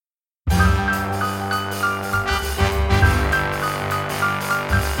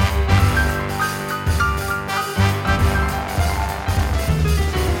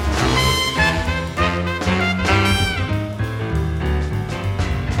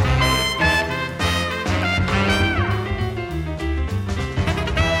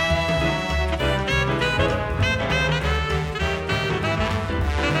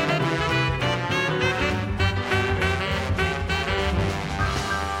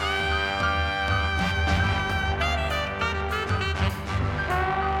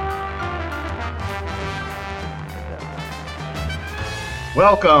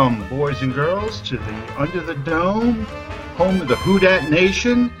Welcome, boys and girls, to the Under the Dome, home of the Who Dat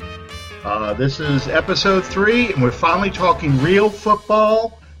Nation. This is episode 3, and we're finally talking real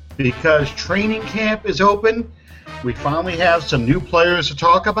football because training camp is open. We finally have some new players to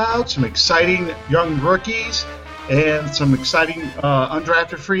talk about, some exciting young rookies, and some exciting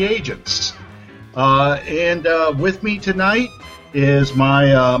undrafted free agents. And with me tonight is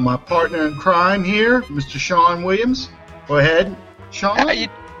my partner in crime here, Mr. Sean Williams. Go ahead, Sean.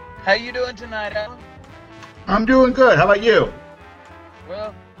 How you doing tonight, Alan? I'm doing good. How about you?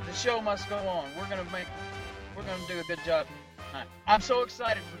 Well, the show must go on. We're gonna do a good job tonight. I'm so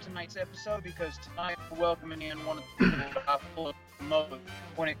excited for tonight's episode because tonight we're welcoming in one of the people that I follow most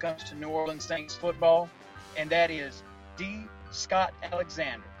when it comes to New Orleans Saints football, and that is D. Scott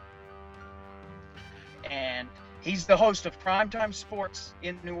Alexander. And he's the host of Primetime Sports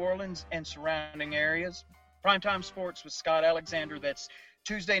in New Orleans and surrounding areas. Primetime Sports with Scott Alexander, that's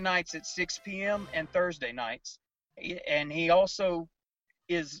Tuesday nights at 6 p.m. and Thursday nights. And he also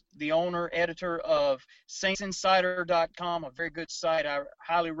is the owner, editor of SaintsInsider.com, a very good site I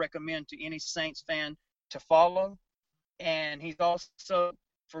highly recommend to any Saints fan to follow. And he's also,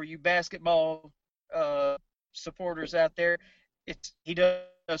 for you basketball supporters out there, he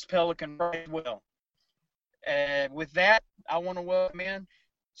does Pelican right well. With that, I want to welcome in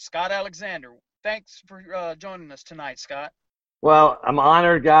Scott Alexander. Thanks for joining us tonight, Scott. Well, I'm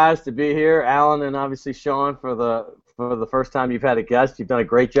honored, guys, to be here. Alan and obviously Sean for the first time you've had a guest. You've done a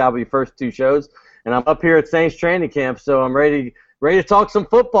great job with your first 2 shows, and I'm up here at Saints training camp, so I'm ready to talk some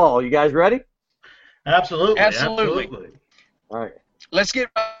football. You guys ready? Absolutely. All right. Let's get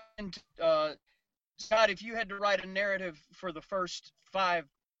into Scott. If you had to write a narrative for the first 5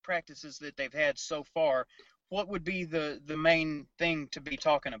 practices that they've had so far, what would be the main thing to be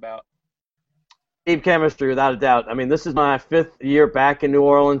talking about? Team chemistry, without a doubt. I mean, this is my 5th year back in New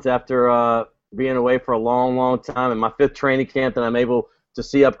Orleans after being away for a long, long time, and my 5th training camp that I'm able to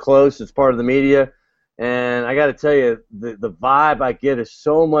see up close as part of the media. And I got to tell you, the vibe I get is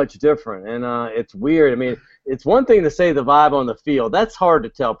so much different, and it's weird. I mean, it's one thing to say the vibe on the field. That's hard to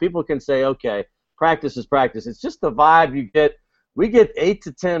tell. People can say, okay, practice is practice. It's just the vibe you get. We get 8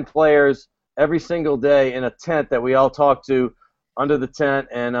 to 10 players every single day in a tent that we all talk to under the tent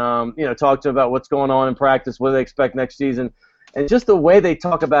and, talk to them about what's going on in practice, what they expect next season. And just the way they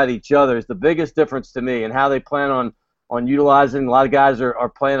talk about each other is the biggest difference to me and how they plan on utilizing. A lot of guys are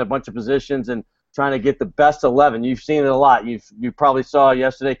playing a bunch of positions and trying to get the best 11. You've seen it a lot. You probably saw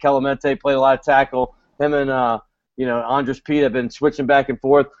yesterday Clemente played a lot of tackle. Him and, Andres Pete have been switching back and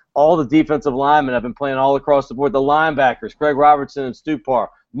forth. All the defensive linemen have been playing all across the board. The linebackers, Greg Robertson and Stupar,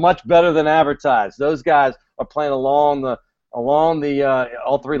 much better than advertised. Those guys are playing along the all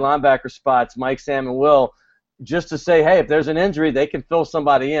 3 linebacker spots, Mike, Sam, and Will, just to say, hey, if there's an injury, they can fill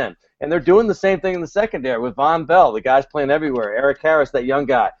somebody in. And they're doing the same thing in the secondary with Von Bell. The guy's playing everywhere. Eric Harris, that young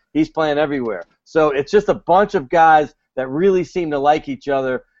guy, he's playing everywhere. So it's just a bunch of guys that really seem to like each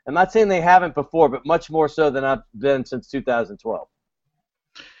other. I'm not saying they haven't before, but much more so than I've been since 2012.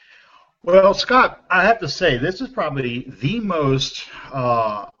 Well, Scott, I have to say, this is probably the most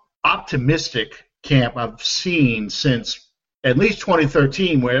optimistic camp I've seen since at least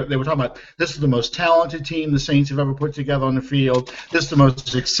 2013, where they were talking about this is the most talented team the Saints have ever put together on the field. This is the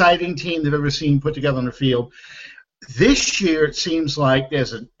most exciting team they've ever seen put together on the field. This year, it seems like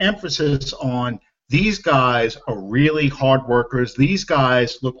there's an emphasis on these guys are really hard workers. These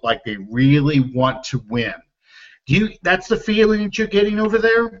guys look like they really want to win. That's the feeling that you're getting over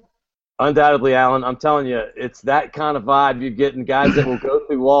there? Undoubtedly, Alan. I'm telling you, it's that kind of vibe you're getting, guys that will go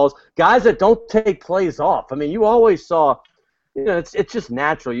through walls, guys that don't take plays off. I mean, you always saw, it's just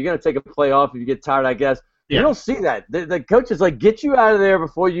natural. You're going to take a play off if you get tired, I guess. Yeah. You don't see that. The coach is like, get you out of there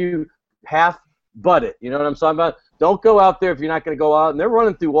before you half butt it. You know what I'm talking about? Don't go out there if you're not going to go out. And they're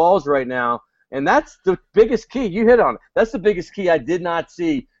running through walls right now, and that's the biggest key. You hit on it. That's the biggest key I did not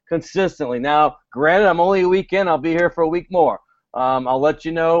see consistently. Now, granted, I'm only a week in. I'll be here for a week more. I'll let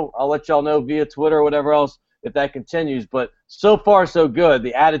you know. I'll let y'all know via Twitter or whatever else if that continues. But so far, so good.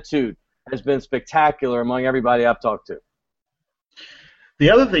 The attitude has been spectacular among everybody I've talked to. The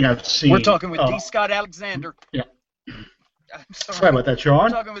other thing I've seen. We're talking with D. Scott Alexander. Yeah. I'm sorry about that, Sean. We're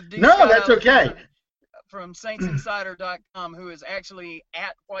talking with D. No, Scott that's okay. From SaintsInsider.com, who is actually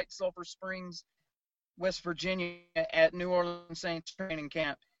at White Sulphur Springs, West Virginia, at New Orleans Saints training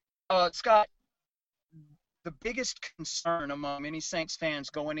camp. Scott, the biggest concern among many Saints fans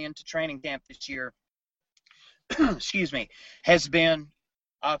going into training camp this year, has been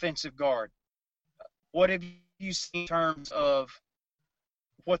offensive guard. What have you seen in terms of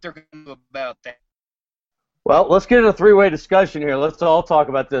what they're going to do about that? Well, let's get in a three-way discussion here. Let's all talk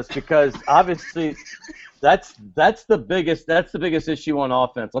about this because obviously that's the biggest issue on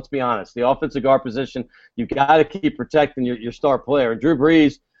offense. Let's be honest. The offensive guard position, you've got to keep protecting your star player. And Drew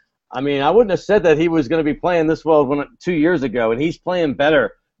Brees, I mean, I wouldn't have said that he was going to be playing this well 2 years ago, and he's playing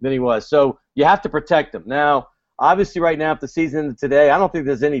better than he was. So you have to protect him. Now, obviously, right now, if the season ended today, I don't think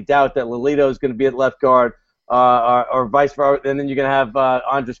there's any doubt that Lolito is going to be at left guard or vice versa, and then you're going to have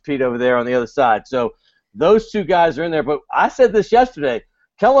Andres Pete over there on the other side. So those two guys are in there. But I said this yesterday.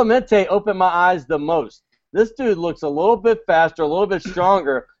 Clemente opened my eyes the most. This dude looks a little bit faster, a little bit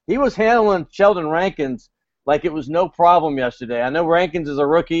stronger. He was handling Sheldon Rankins like it was no problem yesterday. I know Rankins is a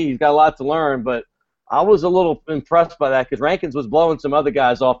rookie. He's got a lot to learn, but I was a little impressed by that because Rankins was blowing some other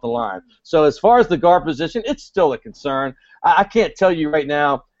guys off the line. So as far as the guard position, it's still a concern. I can't tell you right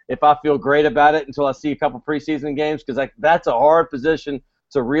now if I feel great about it until I see a couple preseason games because that's a hard position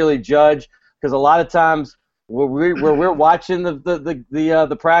to really judge because a lot of times where we're watching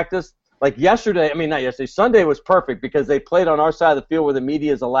the practice, like yesterday, I mean not yesterday, Sunday was perfect because they played on our side of the field where the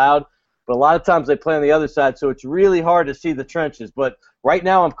media is allowed, but a lot of times they play on the other side, so it's really hard to see the trenches. But right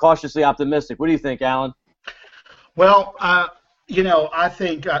now I'm cautiously optimistic. What do you think, Alan? Well, I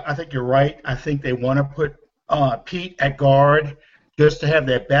think you're right. I think they want to put Pete at guard just to have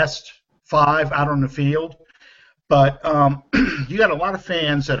their best five out on the field. But you got a lot of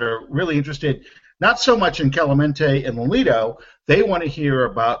fans that are really interested, not so much in Clemente and Lolito. They want to hear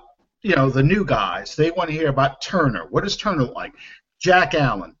about, the new guys. They want to hear about Turner. What does Turner look like? Jack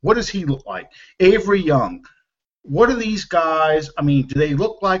Allen. What does he look like? Avery Young. What are these guys? I mean, do they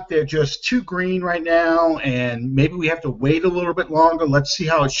look like they're just too green right now and maybe we have to wait a little bit longer? Let's see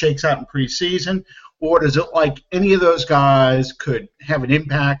how it shakes out in preseason. Or does it look like any of those guys could have an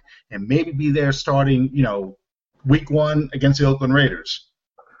impact and maybe be there starting, week one against the Oakland Raiders?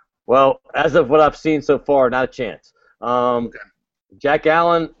 Well, as of what I've seen so far, not a chance. Okay. Jack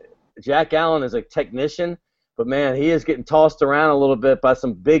Allen is a technician, but, man, he is getting tossed around a little bit by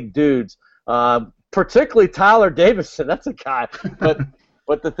some big dudes, particularly Tyler Davidson. That's a guy.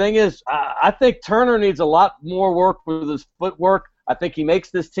 But the thing is, I think Turner needs a lot more work with his footwork. I think he makes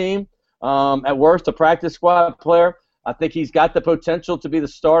this team, at worst, a practice squad player. I think he's got the potential to be the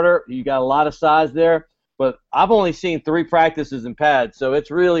starter. You got a lot of size there. But I've only seen 3 practices in pads, so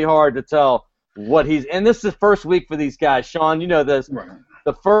it's really hard to tell what he's – and this is the first week for these guys. Sean, you know this. Right.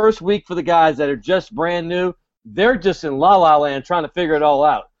 The first week for the guys that are just brand new, they're just in la-la land trying to figure it all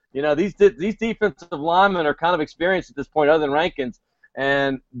out. These defensive linemen are kind of experienced at this point other than Rankins,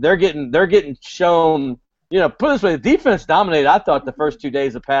 and they're getting shown – put it this way, the defense dominated, I thought, the first 2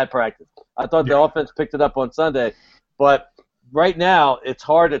 days of pad practice. I thought the offense picked it up on Sunday. But – right now, it's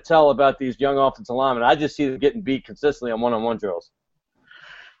hard to tell about these young offensive linemen. I just see them getting beat consistently on one-on-one drills.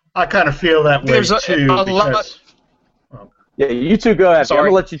 I kind of feel that way, too. Yeah, you two go ahead. I'm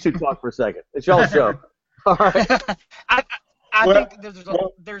going to let you two talk for a second. It's y'all's show. All right. I think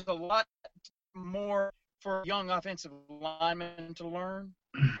there's a lot more for young offensive linemen to learn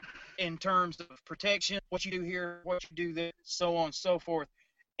in terms of protection, what you do here, what you do there, so on and so forth.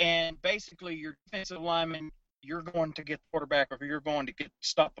 And basically, your defensive lineman, you're going to get the quarterback or you're going to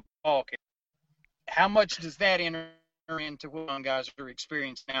stop the ball. How much does that enter into what young guys are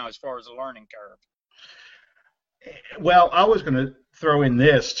experiencing now as far as the learning curve? Well, I was going to throw in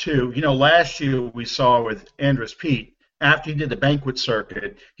this, too. Last year we saw with Andres Pete, after he did the banquet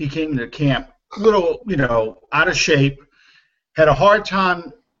circuit, he came to camp a little, out of shape, had a hard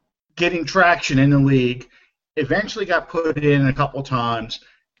time getting traction in the league, eventually got put in a couple times.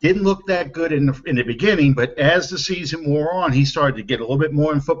 Didn't look that good in the beginning, but as the season wore on, he started to get a little bit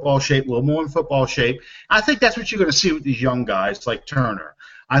more in football shape, I think that's what you're going to see with these young guys like Turner.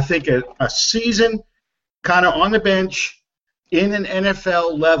 I think a season kind of on the bench in an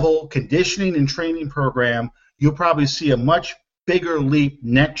NFL level conditioning and training program, you'll probably see a much bigger leap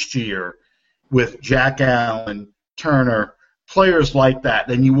next year with Jack Allen, Turner, players like that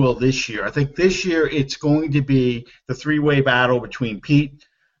than you will this year. I think this year it's going to be the three-way battle between Pete,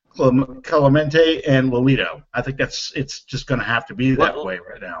 Clemente, and Lolito. I think it's just going to have to be that way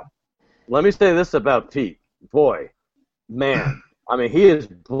right now. Let me say this about Pete. Boy, man, I mean, he is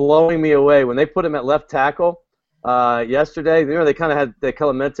blowing me away. When they put him at left tackle yesterday, they kind of had the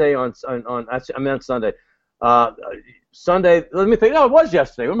Clemente on Sunday. Sunday, let me think. No, it was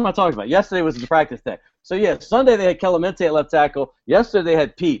yesterday. What am I talking about? Yesterday was the practice day. So, yeah, Sunday they had Clemente at left tackle. Yesterday they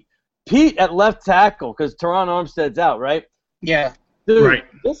had Pete. Pete at left tackle because Teron Armstead's out, right? Yeah. Dude, right.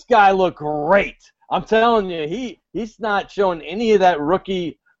 This guy looked great. I'm telling you, he's not showing any of that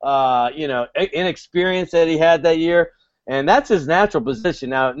rookie, inexperience that he had that year. And that's his natural position.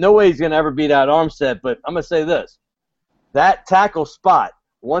 Now, no way he's going to ever beat out Armstead, but I'm going to say this. That tackle spot,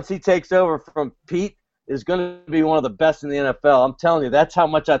 once he takes over from Pete, is going to be one of the best in the NFL. I'm telling you, that's how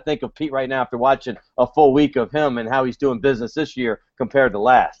much I think of Pete right now after watching a full week of him and how he's doing business this year compared to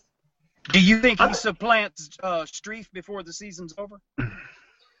last. Do you think he supplants Strief before the season's over?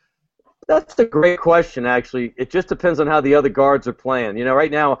 That's a great question, actually. It just depends on how the other guards are playing. You know,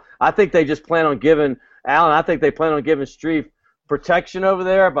 right now, I think they just plan on giving Allen, I think they plan on giving Strief protection over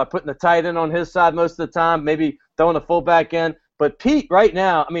there by putting the tight end on his side most of the time, maybe throwing the fullback in. But Pete right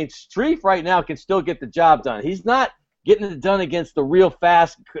now, I mean, Strief right now can still get the job done. He's not getting it done against the real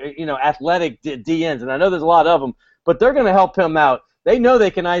fast, athletic DNs, and I know there's a lot of them, but they're going to help him out. They know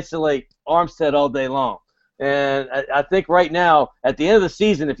they can isolate Armstead all day long. And I think right now, at the end of the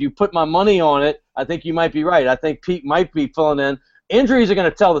season, if you put my money on it, I think you might be right. I think Pete might be filling in. Injuries are going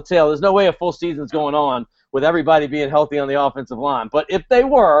to tell the tale. There's no way a full season's going on with everybody being healthy on the offensive line. But if they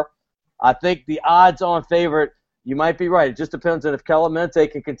were, I think the odds-on favorite, you might be right. It just depends on if Clemente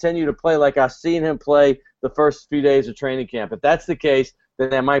can continue to play like I've seen him play the first few days of training camp. If that's the case,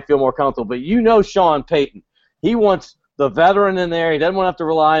 then I might feel more comfortable. But you know Sean Payton. He wants the veteran in there. He doesn't want to have to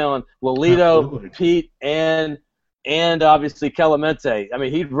rely on Lolito, Absolutely. Pete, and obviously Clemente. I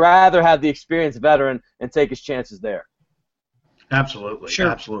mean, he'd rather have the experienced veteran and take his chances there. Absolutely. Sure.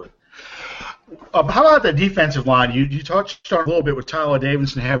 Absolutely. How about the defensive line? You touched on a little bit with Tyler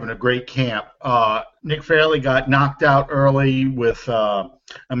Davidson having a great camp. Nick Fairley got knocked out early with a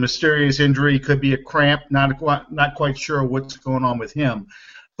mysterious injury. Could be a cramp. Not quite sure what's going on with him.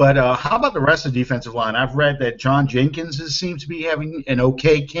 But how about the rest of the defensive line? I've read that John Jenkins seems to be having an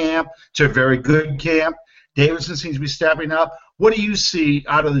okay camp to a very good camp. Davidson seems to be stepping up. What do you see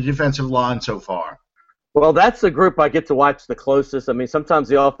out of the defensive line so far? Well, that's the group I get to watch the closest. I mean, sometimes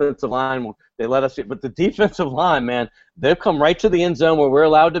the offensive line, they let us, but the defensive line, man, they've come right to the end zone where we're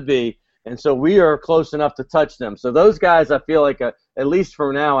allowed to be, and so we are close enough to touch them. So those guys, I feel like, at least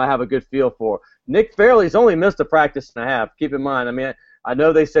for now, I have a good feel for. Nick Fairley's only missed a practice and a half. Keep in mind, I mean, I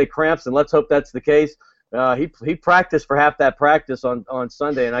know they say cramps, and let's hope that's the case. He practiced for half that practice on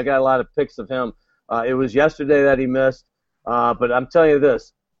Sunday, and I got a lot of pics of him. It was yesterday that he missed, but I'm telling you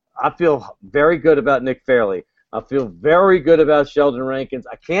this. I feel very good about Nick Fairley. I feel very good about Sheldon Rankins.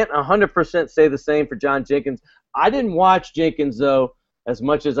 I can't 100% say the same for John Jenkins. I didn't watch Jenkins, though, as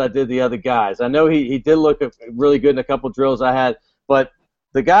much as I did the other guys. I know he did look really good in a couple drills I had, but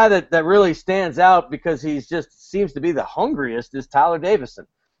the guy that really stands out because he just seems to be the hungriest is Tyler Davidson.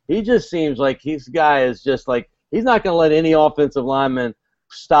 He just seems like his guy is just like he's not going to let any offensive lineman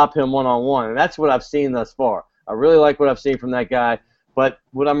stop him one-on-one, and that's what I've seen thus far. I really like what I've seen from that guy. But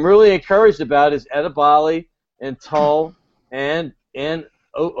what I'm really encouraged about is Edebali and Tull and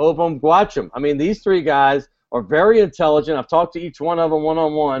Obum Gwacham. I mean, these three guys are very intelligent. I've talked to each one of them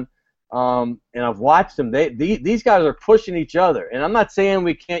one-on-one, and I've watched them. These guys are pushing each other. And I'm not saying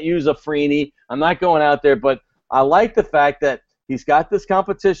we can't use a Freeney. I'm not going out there, but I like the fact that he's got this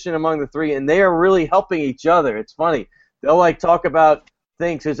competition among the three, and they are really helping each other. It's funny. They'll, talk about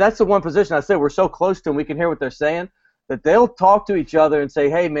things. Because that's the one position I said we're so close to them we can hear what they're saying. That they'll talk to each other and say,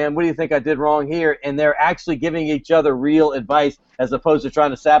 hey, man, what do you think I did wrong here? And they're actually giving each other real advice as opposed to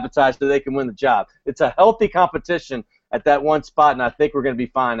trying to sabotage so they can win the job. It's a healthy competition at that one spot, and I think we're going to be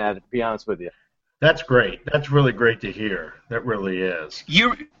fine at it, to be honest with you. That's great. That's really great to hear. That really is.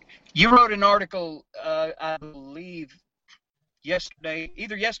 You wrote an article, I believe,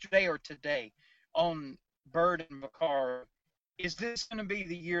 either yesterday or today, on Byrd and Vaccaro. Is this going to be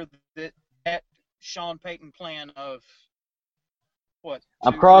the year that Sean Payton plan of what?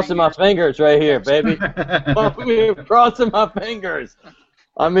 I'm crossing my fingers right here, baby. I'm crossing my fingers.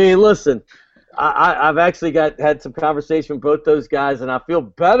 I mean, listen, I've actually had some conversation with both those guys, and I feel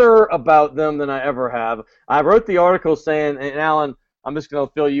better about them than I ever have. I wrote the article saying, and Alan, I'm just going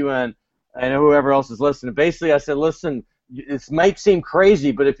to fill you in, and whoever else is listening. Basically, I said, listen, this might seem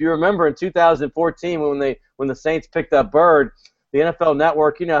crazy, but if you remember in 2014 when the Saints picked up Byrd, the NFL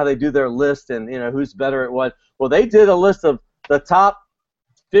Network, you know how they do their list and, who's better at what. Well, they did a list of the top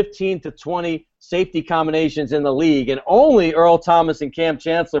 15 to 20 safety combinations in the league, and only Earl Thomas and Cam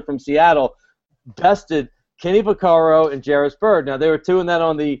Chancellor from Seattle bested Kenny Vaccaro and Jairus Byrd. Now, they were doing that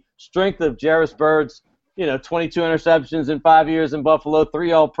on the strength of Jairus Byrd's, 22 interceptions in 5 years in Buffalo,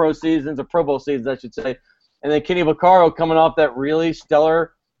 3 All-Pro seasons, or Pro Bowl seasons, I should say, and then Kenny Vaccaro coming off that really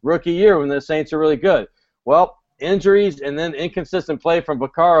stellar rookie year when the Saints are really good. Well, injuries and then inconsistent play from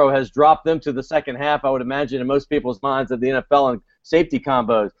Vaccaro has dropped them to the second half, I would imagine, in most people's minds of the NFL and safety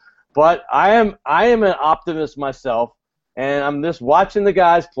combos. But I am an optimist myself, and I'm just watching the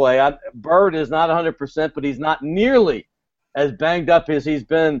guys play. Byrd is not 100%, but he's not nearly as banged up as he's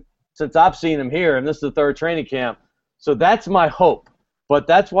been since I've seen him here, and this is the third training camp. So that's my hope. But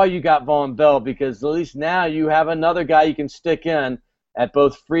that's why you got Vonn Bell, because at least now you have another guy you can stick in at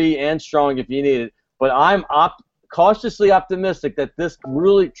both free and strong if you need it. But I'm cautiously optimistic that this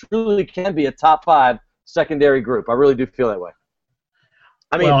really, truly can be a top 5 secondary group. I really do feel that way.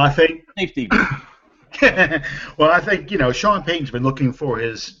 I mean, well, I think safety. well, I think, Sean Payton's been looking for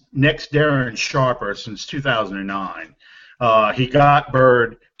his next Darren Sharper since 2009. He got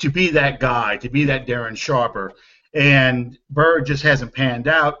Byrd to be that guy, to be that Darren Sharper, and Byrd just hasn't panned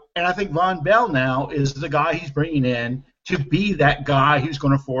out. And I think Vonn Bell now is the guy he's bringing in to be that guy who's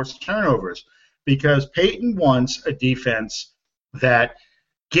going to force turnovers, because Payton wants a defense that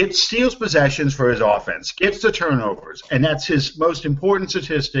steals possessions for his offense, gets the turnovers, and that's his most important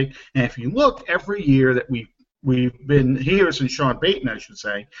statistic. And if you look, every year that we've been here, since Sean Payton, I should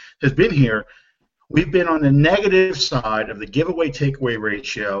say, has been here, we've been on the negative side of the giveaway-takeaway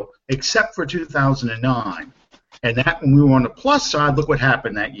ratio, except for 2009. And that, when we were on the plus side, look what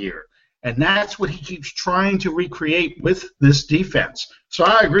happened that year. And that's what he keeps trying to recreate with this defense. So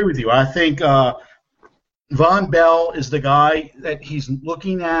I agree with you. I think Vonn Bell is the guy that he's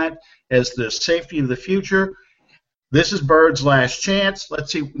looking at as the safety of the future. This is Byrd's last chance.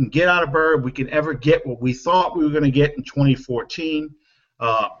 Let's see if we can get out of Byrd. We can ever get what we thought we were going to get in 2014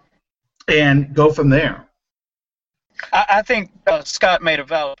 and go from there. I think Scott made a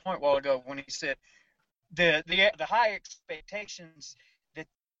valid point a while ago when he said the high expectations that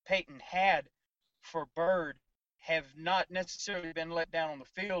Payton had for Byrd have not necessarily been let down on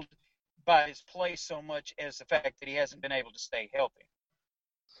the field by his play so much as the fact that he hasn't been able to stay healthy.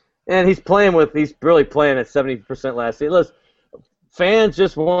 And he's really playing at 70% last season. Listen, fans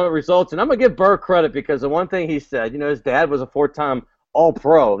just want results, and I'm going to give Byrd credit because the one thing he said, his dad was a 4-time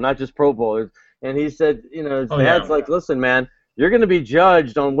All-Pro, not just Pro Bowler, and he said, his dad's like, listen, man, you're going to be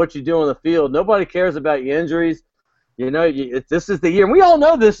judged on what you do on the field. Nobody cares about your injuries. This is the year. And we all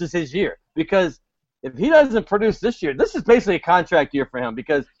know this is his year, because if he doesn't produce this year, this is basically a contract year for him,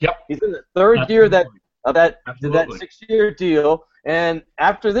 because he's in the third year of that 6-year deal, and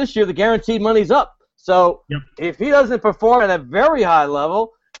after this year, the guaranteed money's up. So if he doesn't perform at a very high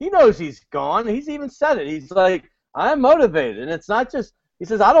level, he knows he's gone. He's even said it. He's like, I'm motivated, and it's not just. He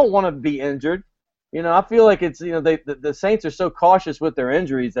says, I don't want to be injured. I feel like it's the Saints are so cautious with their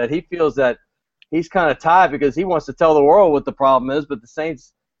injuries that he feels that he's kind of tied because he wants to tell the world what the problem is, but the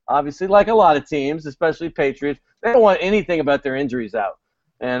Saints, obviously, like a lot of teams, especially Patriots, they don't want anything about their injuries out.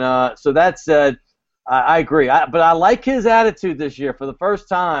 And so that said, I agree. But I like his attitude this year. For the first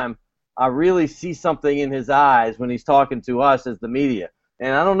time, I really see something in his eyes when he's talking to us as the media.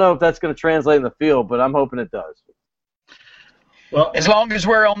 And I don't know if that's going to translate in the field, but I'm hoping it does. Well, as long as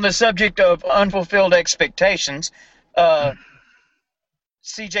we're on the subject of unfulfilled expectations,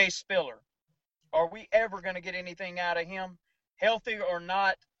 C.J. Spiller, are we ever going to get anything out of him, healthy or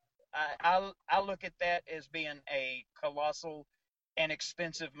not? I look at that as being a colossal and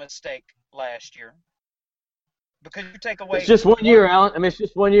expensive mistake last year. Because you take away. It's just 1 year, Alan. I mean, it's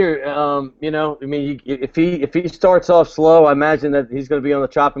just 1 year. If he starts off slow, I imagine that he's going to be on the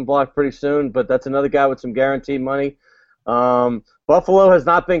chopping block pretty soon. But that's another guy with some guaranteed money. Buffalo has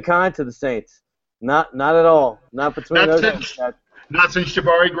not been kind to the Saints. Not at all. Not between those guys. Not since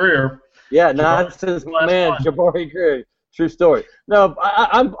Jabari Greer. Yeah, not since my man Jabari Greer. True story. No,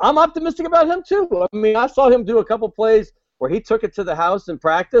 I'm optimistic about him too. I mean, I saw him do a couple plays where he took it to the house in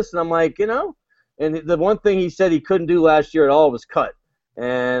practice, and I'm like, And the one thing he said he couldn't do last year at all was cut.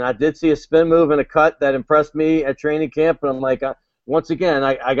 And I did see a spin move and a cut that impressed me at training camp. And I'm like, once again,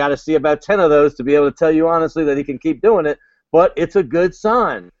 I got to see about 10 of those to be able to tell you honestly that he can keep doing it. But it's a good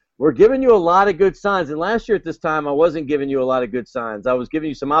sign. We're giving you a lot of good signs. And last year at this time, I wasn't giving you a lot of good signs. I was giving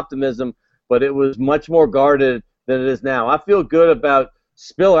you some optimism, but it was much more guarded than it is now. I feel good about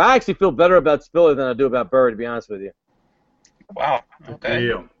Spiller. I actually feel better about Spiller than I do about Byrd, to be honest with you. Wow.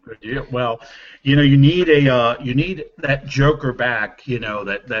 Okay. Good deal. Well, you need that joker back,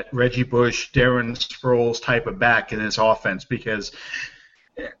 that Reggie Bush, Darren Sproles type of back in this offense, because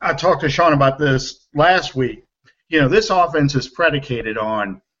I talked to Sean about this last week. This offense is predicated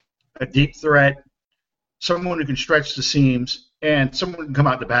on a deep threat, someone who can stretch the seams, and someone who can come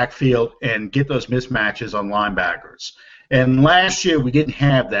out the backfield and get those mismatches on linebackers. And last year we didn't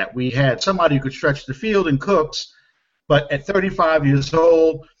have that. We had somebody who could stretch the field in Cooks. But at 35 years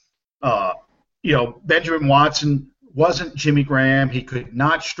old, Benjamin Watson wasn't Jimmy Graham. He could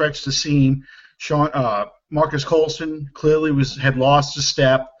not stretch the seam. Marcus Colston clearly had lost a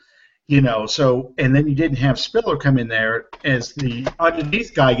step. So, and then you didn't have Spiller come in there as the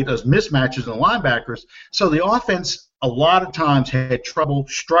underneath guy, get those mismatches in the linebackers. So the offense a lot of times had trouble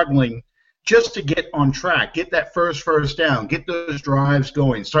struggling just to get on track, get that first down, get those drives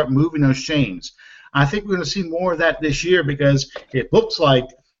going, start moving those chains. I think we're going to see more of that this year because it looks like,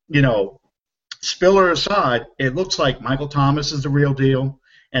 Spiller aside, it looks like Michael Thomas is the real deal,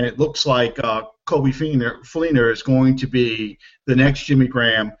 and it looks like Coby Fleener is going to be the next Jimmy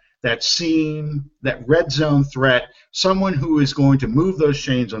Graham, that seam, that red zone threat, someone who is going to move those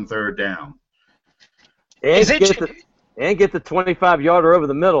chains on third down. And get the 25-yarder over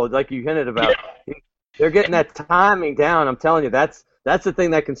the middle, like you hinted about. Yeah. They're getting that timing down. I'm telling you, that's the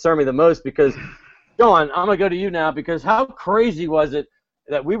thing that concerned me the most because, John, I'm going to go to you now because how crazy was it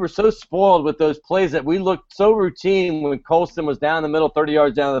that we were so spoiled with those plays that we looked so routine when Colston was down the middle, 30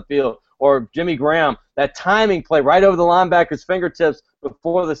 yards down the field, or Jimmy Graham, that timing play right over the linebacker's fingertips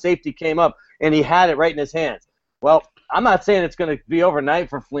before the safety came up, and he had it right in his hands. Well, I'm not saying it's going to be overnight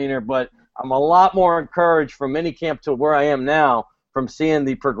for Fleener, but I'm a lot more encouraged from minicamp to where I am now from seeing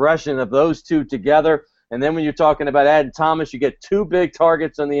the progression of those two together. And then when you're talking about adding Thomas, you get 2 big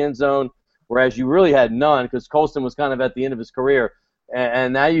targets in the end zone, whereas you really had none because Colston was kind of at the end of his career.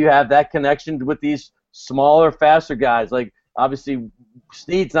 And now you have that connection with these smaller, faster guys. Like, obviously,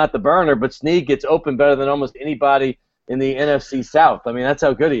 Snead's not the burner, but Snead gets open better than almost anybody in the NFC South. I mean, that's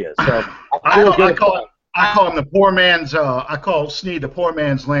how good he is. So I call him the poor man's. I call Snead the poor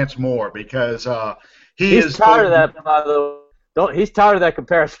man's Lance Moore because he's tired of that. By the way, he's tired of that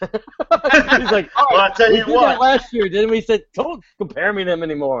comparison. He's like, oh, well, I tell you what. That last year, didn't we? Said, don't compare me to him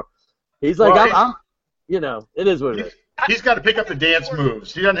anymore. He's like, well, I'm. It is what it is. He's got to pick up the dance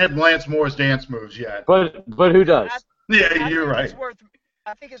moves. He doesn't have Lance Moore's dance moves yet. But who does? Yeah, you're right.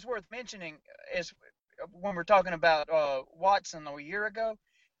 I think it's worth mentioning is when we're talking about Watson a year ago.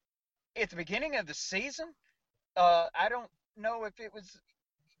 At the beginning of the season, I don't know if it was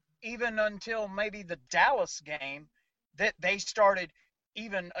even until maybe the Dallas game that they started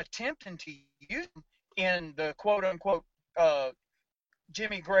even attempting to use him in the quote-unquote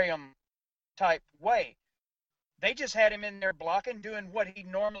Jimmy Graham type way. They just had him in there blocking, doing what he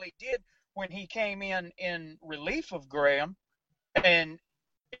normally did when he came in relief of Graham, and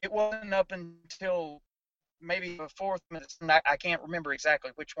it wasn't up until maybe the fourth minute. I can't remember exactly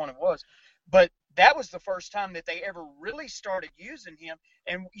which one it was, but that was the first time that they ever really started using him,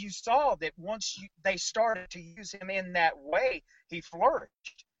 and you saw that once they started to use him in that way, he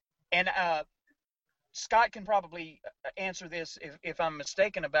flourished. And Scott can probably answer this if I'm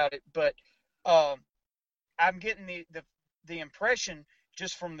mistaken about it, but I'm getting the impression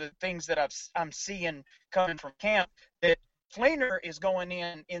just from the things that I'm seeing coming from camp that Fleener is going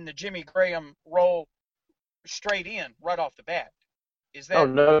in the Jimmy Graham role straight in right off the bat. Is that? Oh,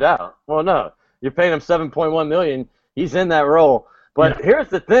 no doubt. Well, no, you're paying him $7.1 million. He's in that role. But Here's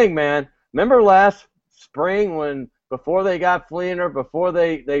the thing, man. Remember last spring when before they got Fleener, before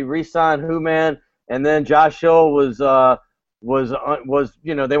they re-signed Hooman, and then Josh Hill was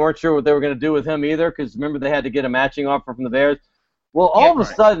they weren't sure what they were going to do with him either because remember they had to get a matching offer from the Bears. Well, all of a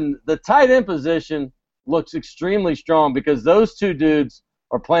sudden the tight end position looks extremely strong because those two dudes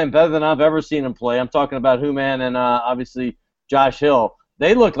are playing better than I've ever seen them play. I'm talking about Hooman and obviously Josh Hill.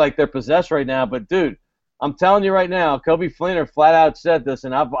 They look like they're possessed right now, but dude, I'm telling you right now, Coby Fleener flat out said this,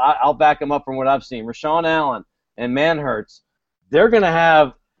 and I'll back him up from what I've seen. Rashawn Allen and Manhertz, they're going to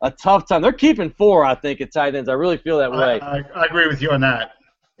have a tough time. They're keeping 4, I think, at tight ends. I really feel that way. I agree with you on that.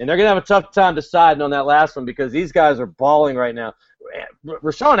 And they're going to have a tough time deciding on that last one because these guys are balling right now.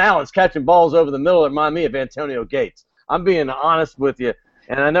 Rashawn Allen's catching balls over the middle that remind me of Antonio Gates. I'm being honest with you.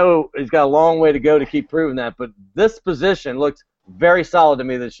 And I know he's got a long way to go to keep proving that, but this position looks very solid to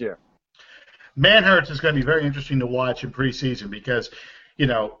me this year. Manhertz is going to be very interesting to watch in preseason because,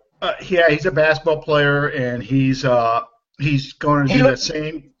 he's a basketball player and he's going to do that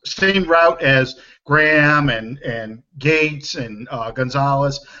same route as Graham and Gates and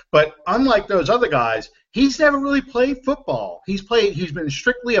Gonzalez. But unlike those other guys, he's never really played football. He's been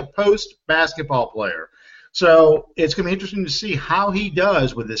strictly a post basketball player. So it's going to be interesting to see how he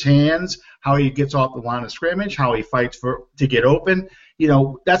does with his hands, how he gets off the line of scrimmage, how he fights to get open.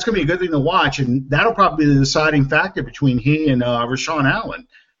 That's going to be a good thing to watch, and that'll probably be the deciding factor between he and Rashawn Allen.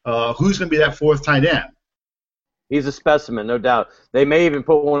 Who's going to be that fourth tight end? He's a specimen, no doubt. They may even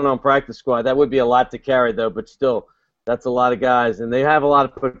put one on practice squad. That would be a lot to carry, though, but still, that's a lot of guys, and they have a lot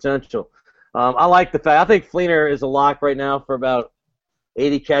of potential. I like the fact. I think Fleener is a lock right now for about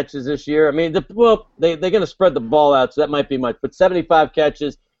 80 catches this year. I mean, they're going to spread the ball out, so that might be much. But 75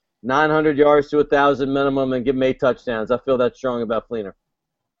 catches, 900 yards to 1,000 minimum, and give him 8 touchdowns. I feel that strong about Fleener.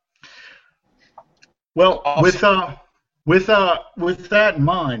 Well, awesome. with that in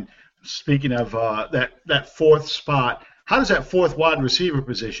mind, speaking of that fourth spot, how does that fourth wide receiver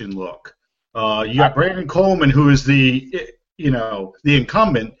position look? You got Brandon Coleman, who is the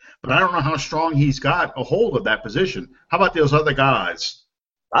incumbent, but I don't know how strong he's got a hold of that position. How about those other guys?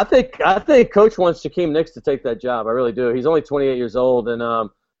 I think Coach wants Shaquem Nicks to take that job. I really do. He's only 28 years old, and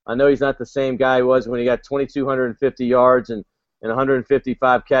I know he's not the same guy he was when he got 2,250 yards and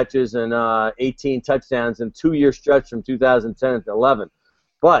 155 catches and 18 touchdowns in a 2-year stretch from 2010 to 11.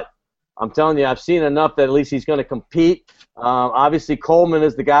 But I'm telling you, I've seen enough that at least he's going to compete. Obviously, Coleman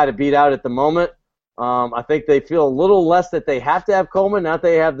is the guy to beat out at the moment. I think they feel a little less that they have to have Coleman. Not that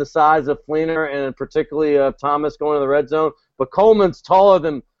they have the size of Fleener and particularly Thomas going to the red zone. But Coleman's taller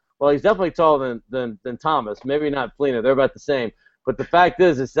than – well, he's definitely taller than Thomas. Maybe not Fleener. They're about the same. But the fact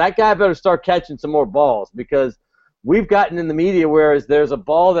is that guy better start catching some more balls because we've gotten in the media whereas there's a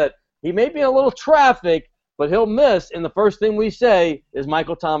ball that he may be in a little traffic, but he'll miss, and the first thing we say is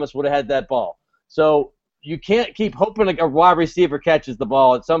Michael Thomas would have had that ball. So you can't keep hoping a wide receiver catches the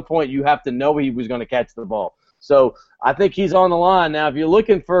ball. At some point, you have to know he was going to catch the ball. So I think he's on the line. Now, if you're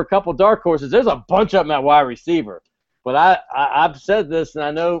looking for a couple dark horses, there's a bunch of them at wide receiver. But I've said this, and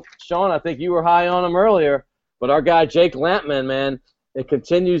I know, Sean, I think you were high on him earlier, but our guy Jake Lampman, man, it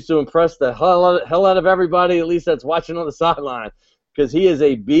continues to impress the hell out of everybody, at least that's watching on the sideline, because he is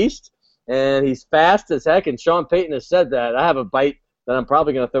a beast. And he's fast as heck, and Sean Payton has said that. I have a bite that I'm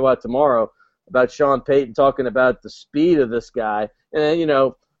probably going to throw out tomorrow about Sean Payton talking about the speed of this guy. And,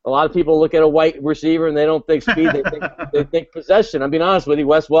 a lot of people look at a white receiver and they don't think speed. They think possession. I'm being honest with you,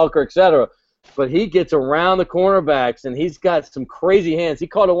 Wes Welker, et cetera. But he gets around the cornerbacks, and he's got some crazy hands. He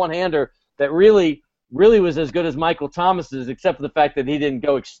caught a one-hander that really was as good as Michael Thomas's, except for the fact that he didn't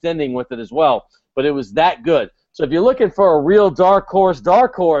go extending with it as well. But it was that good. So if you're looking for a real dark horse,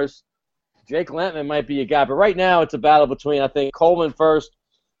 Jake Lampman might be a guy, but right now it's a battle between, I think, Coleman first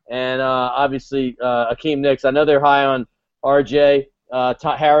and obviously Akeem Nicks. I know they're high on RJ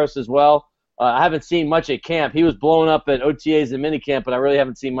Harris as well. I haven't seen much at camp. He was blown up at OTAs and minicamp, but I really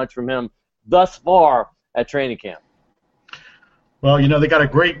haven't seen much from him thus far at training camp. Well, they got a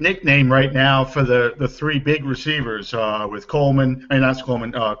great nickname right now for the three big receivers with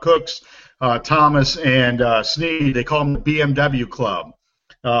Cooks, Thomas, and Snead. They call them the BMW Club.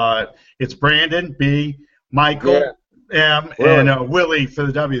 It's Brandon, B, Michael, M, and Willie for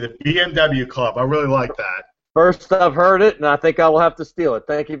the W, the BMW Club. I really like that. First I've heard it, and I think I will have to steal it.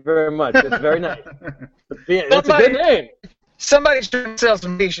 Thank you very much. It's very nice. It's a good name. Somebody's trying to sell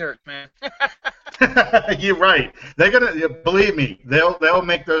some T-shirts, man. You're right. They're gonna believe me. They'll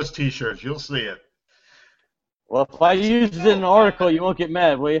make those T-shirts. You'll see it. Well, if I use it in an article, you won't get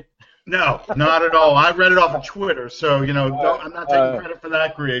mad, will you? No, not at all. I read it off of Twitter, so I'm not taking credit for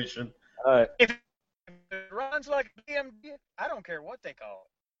that creation. All right. If it runs like BMD, I don't care what they call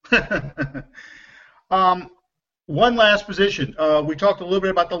it. One last position. We talked a little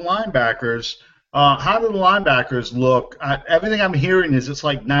bit about the linebackers. How do the linebackers look? Everything I'm hearing is it's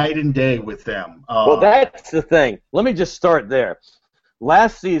like night and day with them. Well, that's the thing. Let me just start there.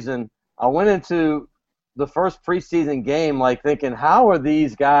 Last season, I went into the first preseason game thinking, how are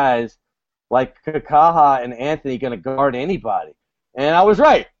these guys like Kakaha and Anthony going to guard anybody? And I was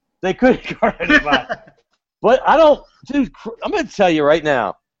right. They couldn't guard anybody. But I'm going to tell you right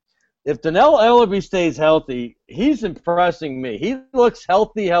now, if Dannell Ellerbe stays healthy, he's impressing me. He looks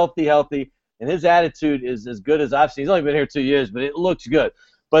healthy, and his attitude is as good as I've seen. He's only been here 2 years, but it looks good.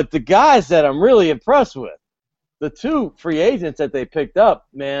 But the guys that I'm really impressed with, the two free agents that they picked up,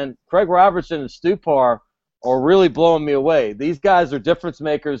 man, Craig Robertson and Stupar are really blowing me away. These guys are difference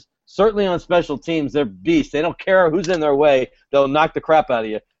makers. Certainly on special teams, they're beasts. They don't care who's in their way. They'll knock the crap out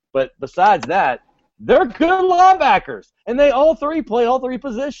of you. But besides that, they're good linebackers. And they all three play all three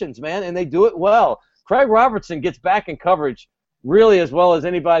positions, man, and they do it well. Craig Robertson gets back in coverage really as well as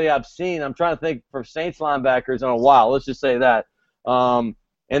anybody I've seen. I'm trying to think for Saints linebackers in a while. Let's just say that. And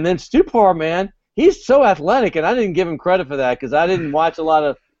then Stupar, man, he's so athletic, and I didn't give him credit for that because I didn't watch a lot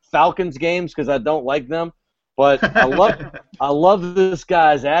of Falcons games because I don't like them. But I love this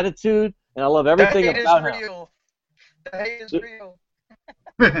guy's attitude, and I love everything about him. The hate is real.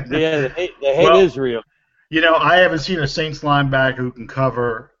 Yeah, the hate is real. I haven't seen a Saints linebacker who can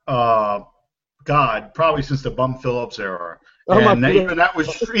cover probably since the Bum Phillips era. And even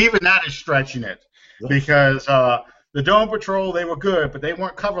that is stretching it because the Dome Patrol, they were good, but they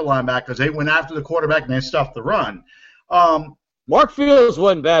weren't cover linebackers. They went after the quarterback and they stuffed the run. Mark Fields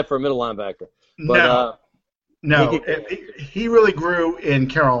wasn't bad for a middle linebacker. But, he really grew in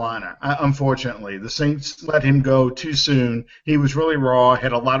Carolina, unfortunately. The Saints let him go too soon. He was really raw,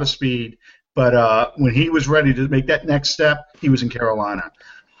 had a lot of speed, but when he was ready to make that next step, he was in Carolina.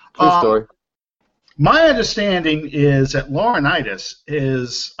 True story. My understanding is that Laurinaitis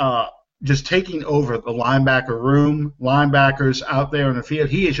is just taking over the linebacker room, linebackers out there in the field.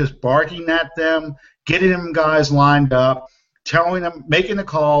 He is just barking at them, getting them guys lined up, telling them, making the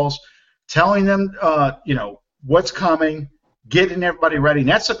calls, telling them, what's coming, getting everybody ready. And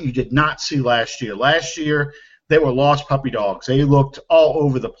that's something you did not see last year. Last year, they were lost puppy dogs. They looked all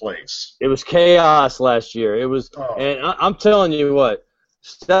over the place. It was chaos last year. It was, and I'm telling you what,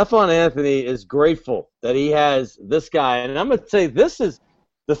 Stephon Anthony is grateful that he has this guy. And I'm going to say this is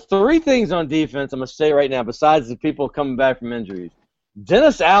the three things on defense I'm going to say right now, besides the people coming back from injuries.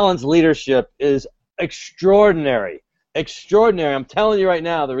 Dennis Allen's leadership is extraordinary. Extraordinary. I'm telling you right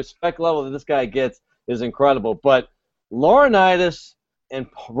now, the respect level that this guy gets is incredible. But Laurinaitis and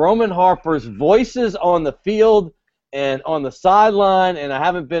Roman Harper's voices on the field and on the sideline, and I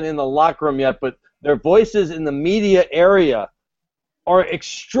haven't been in the locker room yet, but their voices in the media area are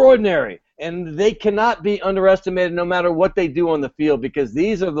extraordinary, and they cannot be underestimated no matter what they do on the field, because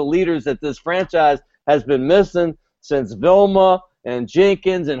these are the leaders that this franchise has been missing since Vilma and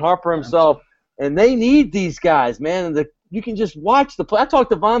Jenkins and Harper himself, and they need these guys, man. And you can just watch the play. I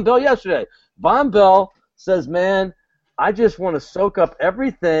talked to Von Bell yesterday. Von Bell says, man, I just want to soak up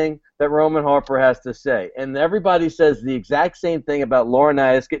everything that Roman Harper has to say. And everybody says the exact same thing about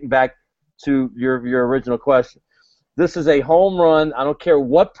Laurinaitis, getting back to your original question. This is a home run. I don't care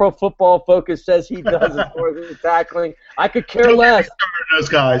what Pro Football Focus says he does as far as tackling. I could care less.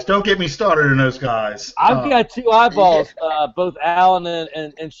 Don't get me started on those guys. I've got two eyeballs, both Alan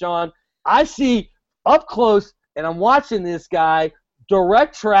and Sean. I see up close, and I'm watching this guy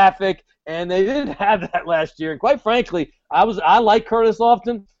direct traffic, and they didn't have that last year. And quite frankly, I like Curtis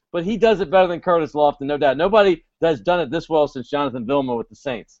Lofton, but he does it better than Curtis Lofton, no doubt. Nobody has done it this well since Jonathan Vilma with the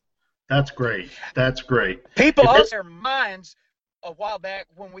Saints. That's great. That's great. People lost their minds a while back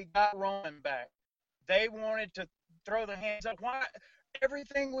when we got Roman back. They wanted to throw their hands up. Why?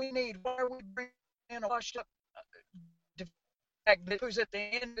 Everything we need. Why are we bringing in a washed-up who's at the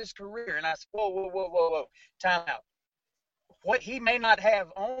end of his career? And I said, whoa. Time out. What he may not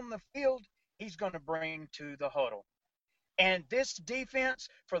have on the field, he's going to bring to the huddle. And this defense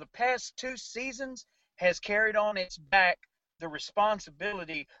for the past 2 seasons has carried on its back the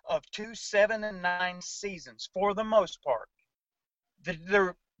responsibility of 2 7-9 seasons for the most part.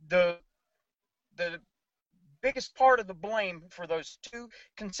 The biggest part of the blame for those 2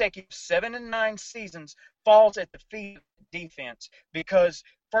 consecutive 7-9 seasons falls at the feet of the defense, because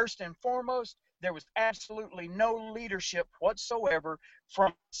first and foremost, there was absolutely no leadership whatsoever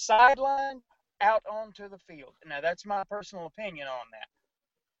from sideline out onto the field. Now, that's my personal opinion on that.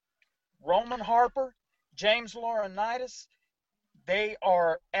 Roman Harper, James Laurinaitis, they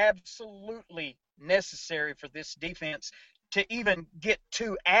are absolutely necessary for this defense to even get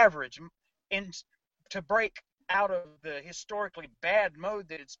to average and to break out of the historically bad mode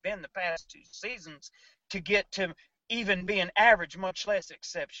that it's been the past 2 seasons, to get to even being average, much less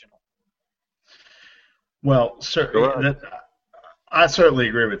exceptional. Well, I certainly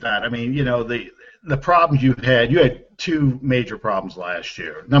agree with that. I mean, the problems you had 2 major problems last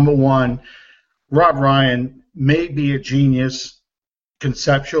year. Number one, Rob Ryan may be a genius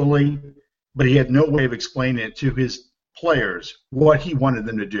conceptually, but he had no way of explaining it to his players what he wanted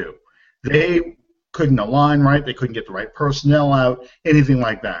them to do. They couldn't align right. They couldn't get the right personnel out, anything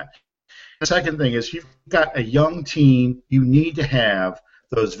like that. The second thing is, you've got a young team. You need to have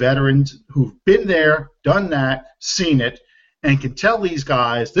those veterans who've been there, done that, seen it, and can tell these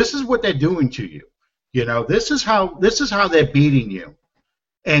guys, this is what they're doing to you. This is how they're beating you,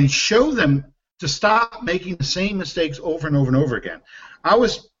 and show them to stop making the same mistakes over and over and over again. I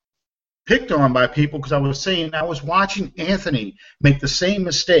was picked on by people because I was saying I was watching Anthony make the same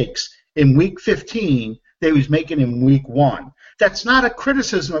mistakes in Week 15 that he was making in Week 1. That's not a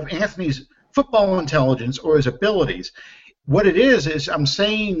criticism of Anthony's football intelligence or his abilities. What it is I'm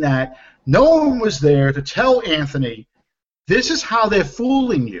saying that no one was there to tell Anthony, this is how they're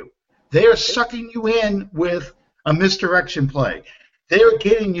fooling you. They are sucking you in with a misdirection play. They are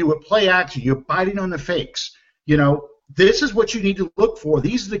getting you a play action. You're biting on the fakes. This is what you need to look for.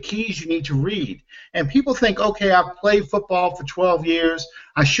 These are the keys you need to read. And people think, okay, I've played football for 12 years.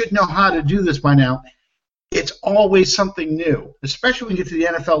 I should know how to do this by now. It's always something new, especially when you get to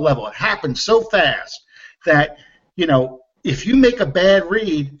the NFL level. It happens so fast that, if you make a bad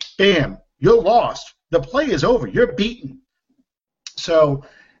read, bam, you're lost. The play is over. You're beaten. So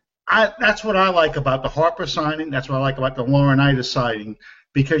that's what I like about the Harper signing. That's what I like about the Laurinaitis signing,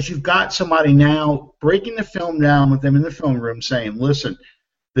 because you've got somebody now breaking the film down with them in the film room saying, listen,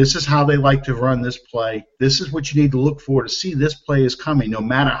 This is how they like to run this play. This is what you need to look for to see this play is coming. No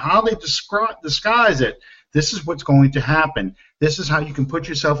matter how they disguise it, this is what's going to happen. This is how you can put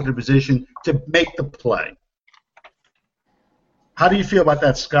yourself in a position to make the play. How do you feel about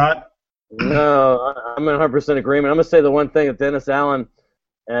that, Scott? No, I'm in 100% agreement. I'm going to say the one thing that Dennis Allen,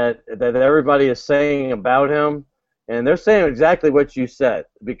 that everybody is saying about him, and they're saying exactly what you said,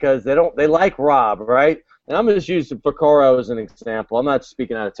 because they like Rob, right? And I'm going to just use Vaccaro as an example. I'm not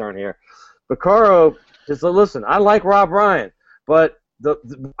speaking out of turn here. Vaccaro, just listen, I like Rob Ryan, but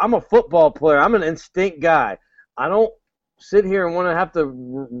I'm a football player. I'm an instinct guy. I don't sit here and want to have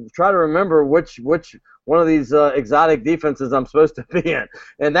to try to remember which one of these exotic defenses I'm supposed to be in.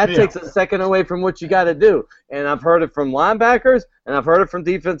 And that takes a second away from what you got to do. And I've heard it from linebackers, and I've heard it from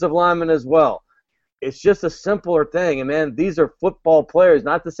defensive linemen as well. It's just a simpler thing. And, man, these are football players.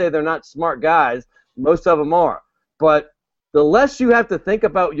 Not to say they're not smart guys. Most of them are. But the less you have to think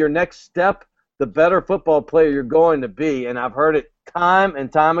about your next step, the better football player you're going to be. And I've heard it time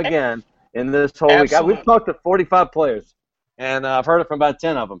and time again in this whole week. We've talked to 45 players, and I've heard it from about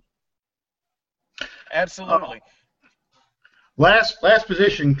 10 of them. Absolutely. Last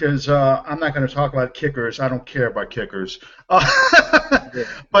position, because I'm not going to talk about kickers. I don't care about kickers.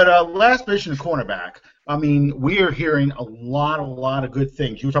 But last position, cornerback. I mean, we are hearing a lot of good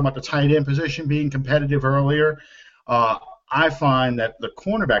things. You were talking about the tight end position being competitive earlier. I find that the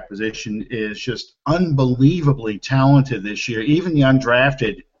cornerback position is just unbelievably talented this year. Even the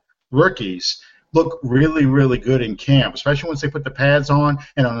undrafted rookies look really, really good in camp, especially once they put the pads on.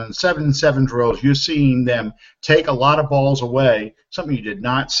 And on the 7-7 drills, you're seeing them take a lot of balls away, something you did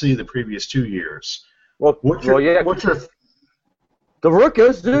not see the previous 2 years. What's your the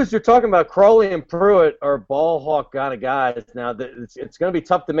rookies, dudes, you're talking about Crawley and Pruitt are ball hawk kind of guys. Now, it's going to be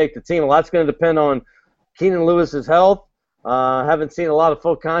tough to make the team. A lot's going to depend on Keenan Lewis's health. Haven't seen a lot of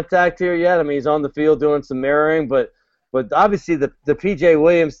full contact here yet. I mean, he's on the field doing some mirroring, but obviously the P.J.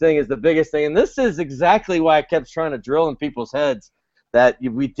 Williams thing is the biggest thing. And this is exactly why I kept trying to drill in people's heads that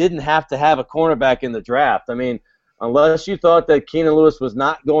we didn't have to have a cornerback in the draft. I mean, unless you thought that Keenan Lewis was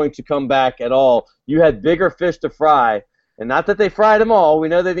not going to come back at all, you had bigger fish to fry. And not that they fried them all. We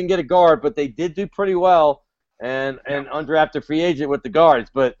know they didn't get a guard, but they did do pretty well and undrafted free agent with the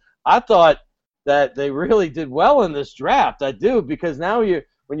guards. But I thought that they really did well in this draft. I do, because now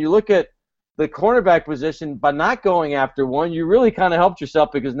when you look at the cornerback position, by not going after one, you really kind of helped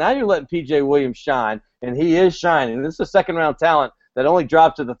yourself, because now you're letting P.J. Williams shine, and he is shining. This is a second-round talent that only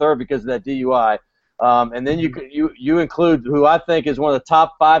dropped to the third because of that DUI. And then you include who I think is one of the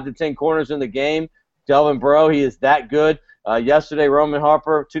top 5 to 10 corners in the game, Delvin Breaux. He is that good. Yesterday, Roman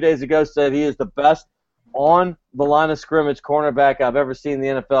Harper, 2 days ago, said he is the best on the line of scrimmage cornerback I've ever seen in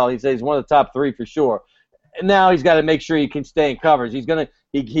the NFL. He says he's one of the top 3 for sure. And now he's got to make sure he can stay in coverage.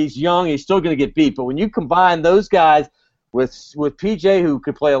 He's young. He's still going to get beat. But when you combine those guys with PJ, who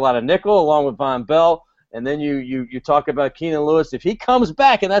could play a lot of nickel, along with Von Bell, and then you talk about Keenan Lewis, if he comes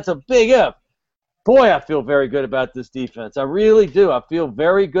back, and that's a big if, boy, I feel very good about this defense. I really do. I feel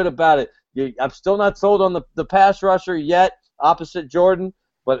very good about it. I'm still not sold on the pass rusher yet, opposite Jordan,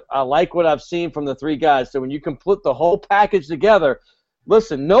 but I like what I've seen from the 3 guys. So when you can put the whole package together,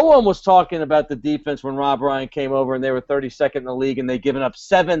 listen, no one was talking about the defense when Rob Ryan came over and they were 32nd in the league and they'd given up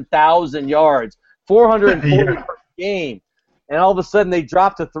 7,000 yards, 440 per game, and all of a sudden they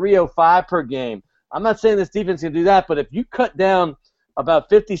dropped to 305 per game. I'm not saying this defense can do that, but if you cut down about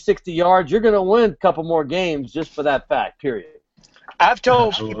 50, 60 yards, you're going to win a couple more games just for that fact, period. I've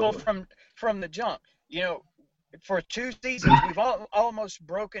told people from the jump, for 2 seasons we've almost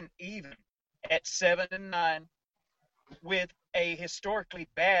broken even at 7-9 with a historically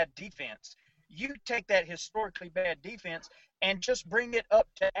bad defense. You take that historically bad defense and just bring it up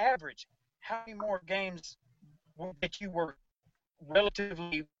to average. How many more games that you were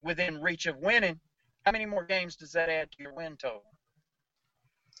relatively within reach of winning, how many more games does that add to your win total?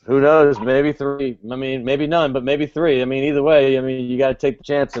 Who knows? Maybe 3. I mean, maybe none, but maybe 3. I mean, either way, you got to take the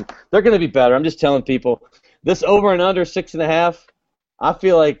chance, and they're going to be better. I'm just telling people, this over and under 6.5, I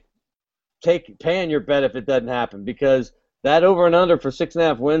feel like paying your bet if it doesn't happen, because that over and under for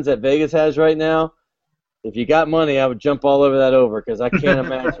 6.5 wins that Vegas has right now, if you got money, I would jump all over that over, because I can't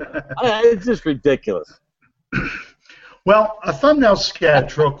imagine. It's just ridiculous. Well, a thumbnail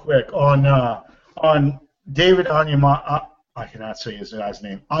sketch real quick on David Onyemata. I cannot say his guy's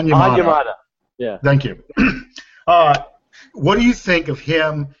name. Onyemata. Yeah. Thank you. What do you think of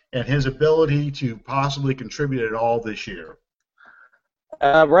him and his ability to possibly contribute at all this year?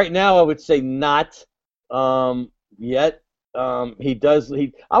 Right now, I would say not yet. He does.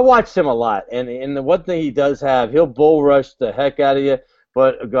 I watched him a lot, and the one thing he does have, he'll bull rush the heck out of you.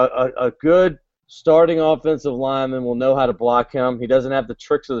 but a good starting offensive lineman will know how to block him. He doesn't have the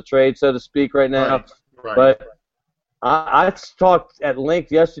tricks of the trade, so to speak, right now. Right. But I talked at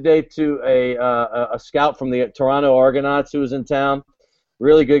length yesterday to a scout from the Toronto Argonauts who was in town.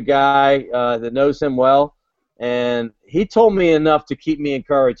 Really good guy that knows him well, and he told me enough to keep me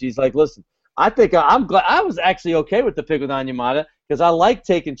encouraged. He's like, listen, I think I'm glad I was actually okay with the pick with Onyemata because I like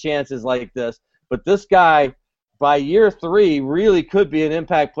taking chances like this. But this guy, by year 3, really could be an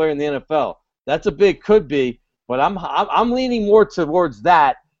impact player in the NFL. That's a big could be, but I'm leaning more towards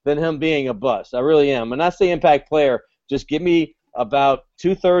that than him being a bust. I really am. When I say impact player, just give me about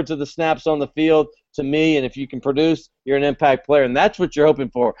 2/3 of the snaps on the field to me, and if you can produce, you're an impact player, and that's what you're hoping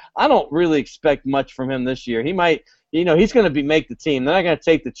for. I don't really expect much from him this year. He might, he's going to make the team. They're not going to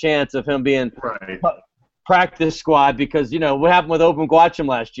take the chance of him being practice squad because, what happened with Open Guachim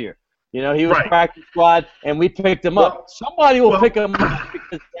last year. He was practice squad, and we picked him up. Somebody will pick him up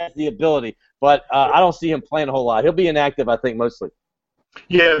because he has the ability, but I don't see him playing a whole lot. He'll be inactive, I think, mostly.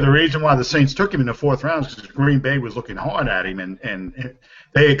 Yeah, the reason why the Saints took him in the 4th round is because Green Bay was looking hard at him, and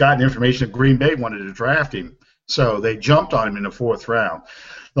they had gotten information that Green Bay wanted to draft him, so they jumped on him in the 4th round.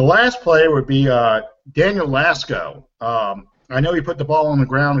 The last player would be Daniel Lasco. I know he put the ball on the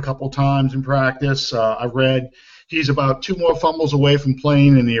ground a couple times in practice. I read he's about 2 more fumbles away from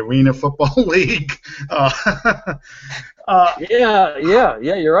playing in the Arena Football League. Yeah,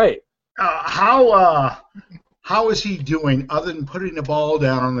 you're right. How is he doing other than putting the ball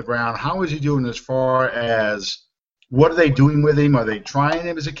down on the ground? How is he doing as far as what are they doing with him? Are they trying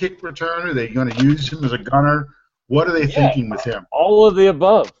him as a kick returner? Are they going to use him as a gunner? What are they thinking with him? All of the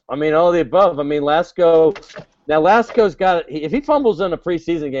above. Lasco's got – if he fumbles in a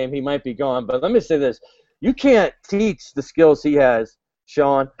preseason game, he might be gone. But let me say this. You can't teach the skills he has,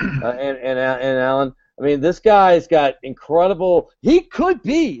 Sean and Alan. This guy's got incredible – he could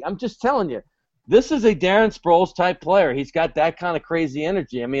be. I'm just telling you. This is a Darren Sproles type player. He's got that kind of crazy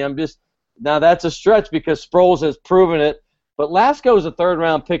energy. Now that's a stretch because Sproles has proven it, but Lasco is a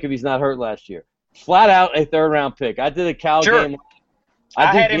 3rd-round pick if he's not hurt last year. Flat out a 3rd-round pick. I did a Cal game.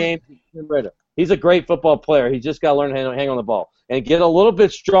 I did games. He's a great football player. He's just got to learn to hang on the ball and get a little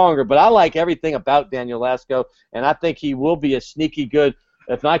bit stronger, but I like everything about Daniel Lasco, and I think he will be a sneaky good,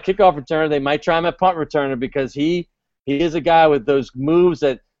 if not kickoff returner, they might try him at punt returner because he is a guy with those moves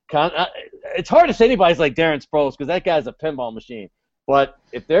that it's hard to say anybody's like Darren Sproles because that guy's a pinball machine. But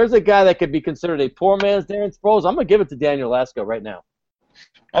if there's a guy that could be considered a poor man's Darren Sproles, I'm going to give it to Daniel Lasco right now.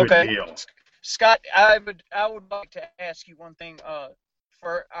 Okay. Scott, I would like to ask you one thing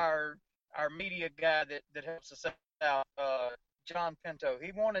for our media guy that helps us out, John Pinto.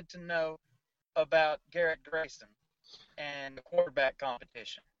 He wanted to know about Garrett Grayson and the quarterback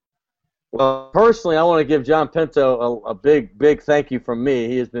competition. Well, personally, I want to give John Pinto a big thank you from me.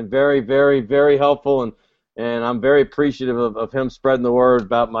 He has been very, very, very helpful, and I'm very appreciative of him spreading the word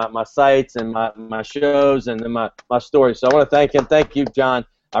about my sites and my shows and then my stories. So I want to thank him. Thank you, John.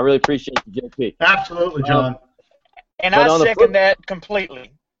 I really appreciate you, JP. Absolutely, John. And I second that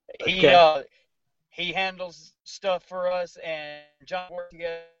completely. He handles stuff for us, and John worked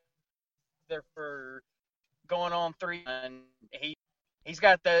together for going on 3, and He's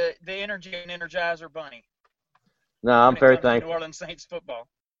got the energy and Energizer Bunny. No, I'm very thankful. New Orleans Saints football.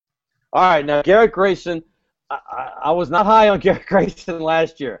 All right, now Garrett Grayson. I was not high on Garrett Grayson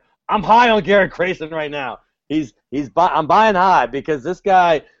last year. I'm high on Garrett Grayson right now. I'm buying high because this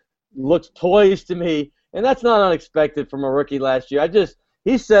guy looks poised to me, and that's not unexpected from a rookie last year.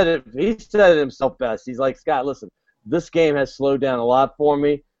 He said it himself best. He's like, Scott, listen, this game has slowed down a lot for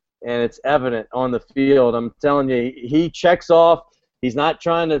me, and it's evident on the field. I'm telling you, he checks off. He's not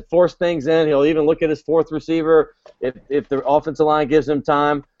trying to force things in. He'll even look at his 4th receiver if the offensive line gives him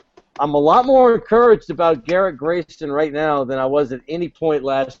time. I'm a lot more encouraged about Garrett Grayson right now than I was at any point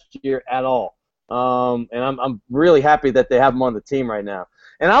last year at all. And I'm really happy that they have him on the team right now.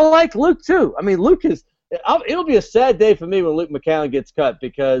 And I like Luke too. Luke it'll be a sad day for me when Luke McCown gets cut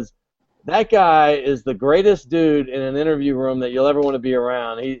because that guy is the greatest dude in an interview room that you'll ever want to be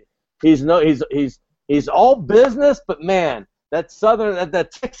around. He's all business, but man, that Southern,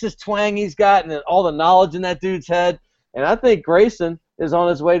 that Texas twang he's got, and all the knowledge in that dude's head. And I think Grayson is on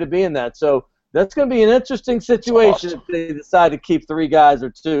his way to being that. So that's going to be an interesting situation if they decide to keep 3 guys or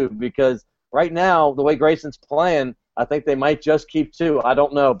 2, because right now, the way Grayson's playing, I think they might just keep 2. I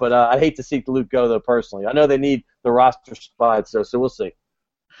don't know, but I'd hate to see Luke go, though, personally. I know they need the roster spot, so we'll see.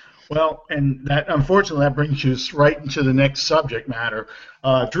 Well, and that unfortunately that brings us right into the next subject matter,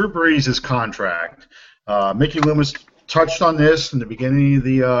 Drew Brees' contract. Mickey Loomis touched on this in the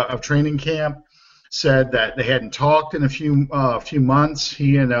beginning of training camp. said that they hadn't talked in a few months.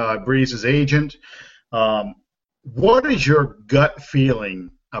 He and Breeze's agent. What is your gut feeling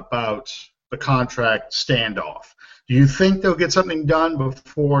about the contract standoff? Do you think they'll get something done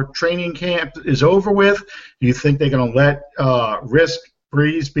before training camp is over with? Do you think they're going to let risk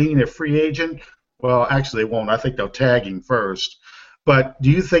Breeze being a free agent? Well, actually, they won't. I think they'll tag him first. But do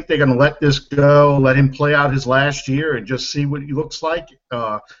you think they're going to let this go, let him play out his last year, and just see what he looks like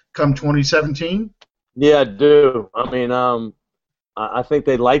come 2017? Yeah, I do. I mean, I think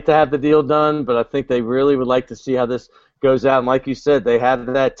they'd like to have the deal done, but I think they really would like to see how this goes out. And like you said, they have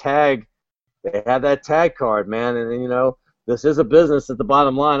that tag. They have that tag card, man. And you know, this is a business at the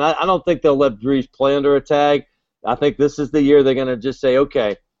bottom line. I don't think they'll let Breeze play under a tag. I think this is the year they're going to just say,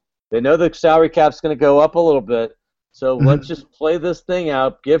 okay, they know the salary cap's going to go up a little bit. So let's just play this thing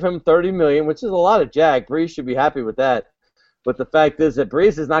out, give him $30 million, which is a lot of jack. Breeze should be happy with that. But the fact is that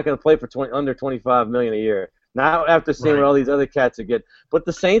Breeze is not going to play for under $25 million a year. Now after seeing what all these other cats are getting. But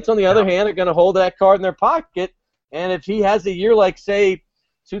the Saints, on the other hand, are going to hold that card in their pocket. And if he has a year like, say,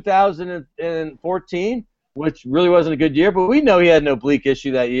 2014, which really wasn't a good year, but we know he had no oblique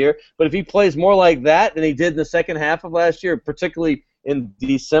issue that year. But if he plays more like that than he did in the second half of last year, particularly in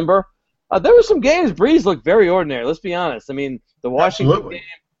December, there were some games Breeze looked very ordinary. Let's be honest. I mean, the Washington game,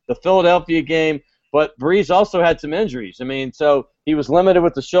 the Philadelphia game, but Breeze also had some injuries. I mean, so he was limited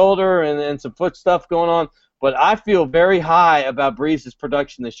with the shoulder and some foot stuff going on. But I feel very high about Breeze's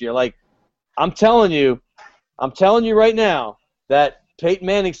production this year. Like, I'm telling you right now that Peyton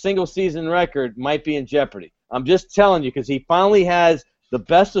Manning's single-season record might be in jeopardy. I'm just telling you because he finally has the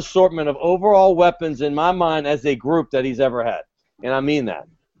best assortment of overall weapons in my mind as a group that he's ever had. And I mean that.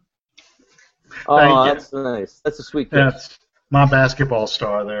 Oh, that's nice. That's a sweet gift. That's my basketball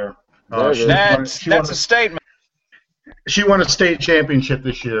star there. That's a statement. She won a state championship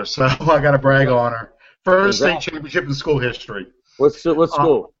this year, so I got to brag on her. First state championship in school history. What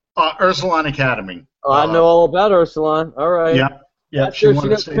school? Ursuline Academy. Oh, I know all about Ursuline. All right. Yeah. She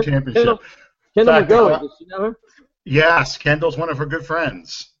won a state championship. Kendall McGoey, did you know her? Yes, Kendall's one of her good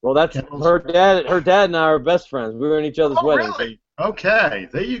friends. Well, that's her dad. Her dad and I are best friends. We were in each other's weddings. Really? Okay,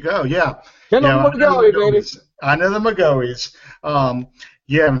 there you go. Yeah. Kendall McGoey, baby. I know the McGoeys.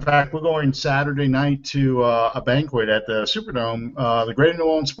 In fact, we're going Saturday night to a banquet at the Superdome. The Greater New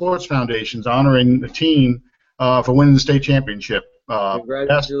Orleans Sports Foundation's honoring the team for winning the state championship.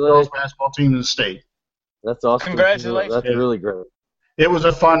 Best girls basketball team in the state. That's awesome. Congratulations. That's really great. It was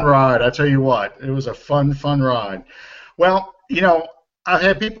a fun ride. I tell you what, it was a fun ride. Well, you know, I've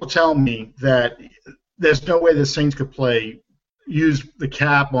had people tell me that there's no way the Saints could use the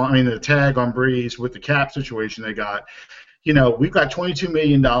the tag on Breeze with the cap situation they got. You know, we've got $22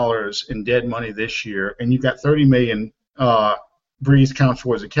 million in dead money this year, and you've got $30 million Breeze counts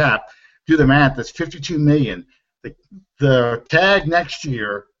towards the cap. Do the math, that's $52 million. The tag next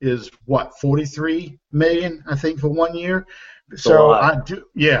year is what, $43 million, I think, for 1 year. So I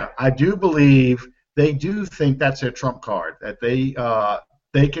do believe they do think that's their trump card, that they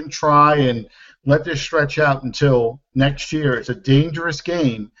can try and let this stretch out until next year. It's a dangerous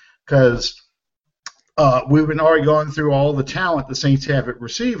game because we've been already going through all the talent the Saints have at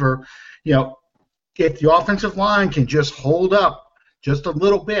receiver. You know, if the offensive line can just hold up just a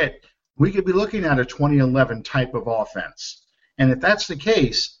little bit, we could be looking at a 2011 type of offense. And if that's the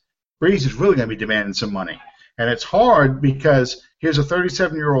case, Breeze is really going to be demanding some money. And it's hard because here's a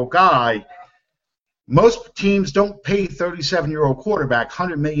 37-year-old guy. Most teams don't pay 37-year-old quarterback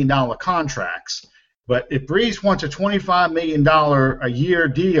 $100 million contracts. But if Breeze wants a $25 million a year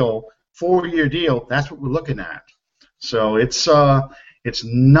deal, 4-year deal, that's what we're looking at. So it's not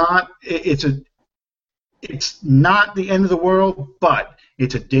the end of the world, but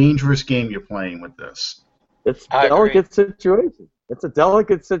it's a dangerous game you're playing with this. It's a delicate situation. It's a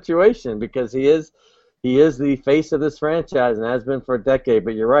delicate situation because he is the face of this franchise and has been for a decade.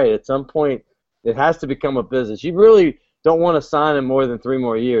 But you're right. At some point, it has to become a business. You really don't want to sign him more than 3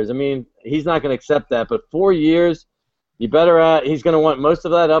 more years. I mean, he's not going to accept that. But 4 years, he's going to want most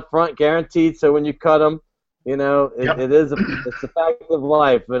of that up front, guaranteed. So when you cut him, you know, it's a fact of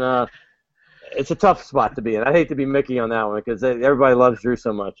life. And it's a tough spot to be in. I hate to be Mickey on that one because everybody loves Drew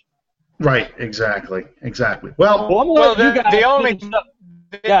so much. Right. Exactly. Well, I'm going to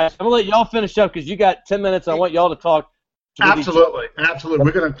let y'all finish up because you got 10 minutes. I want y'all to talk. Absolutely.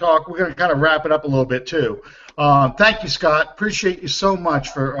 We're going to kind of wrap it up a little bit too. Thank you, Scott. Appreciate you so much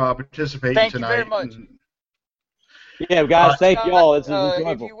for participating tonight. Thank you very much. Yeah, guys, thank y'all. This is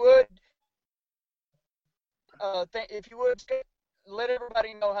enjoyable. If you would, let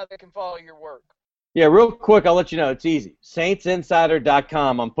everybody know how they can follow your work. Yeah, real quick, I'll let you know. It's easy.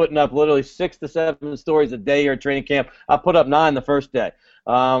 SaintsInsider.com. I'm putting up literally 6 to 7 stories a day here at training camp. I put up 9 the first day.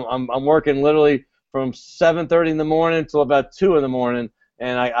 I'm working literally from 7:30 in the morning until about 2 in the morning,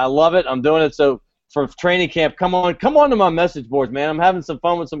 and I love it. I'm doing it so for training camp. Come on to my message boards, man. I'm having some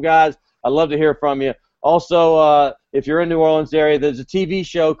fun with some guys. I'd love to hear from you. Also, if you're in New Orleans area, there's a TV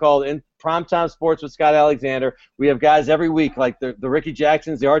show called In Primetime Sports with Scott Alexander. We have guys every week, like the Ricky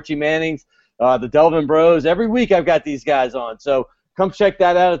Jacksons, the Archie Mannings, the Delvin Bros. Every week I've got these guys on. So come check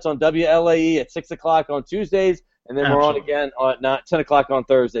that out. It's on WLAE at 6 o'clock on Tuesdays, and then we're on again at 10 o'clock on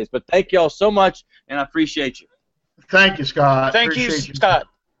Thursdays. But thank you all so much, and I appreciate you. Thank you, Scott. Thank you, Scott.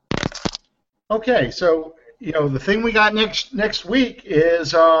 Okay, so, the thing we got next week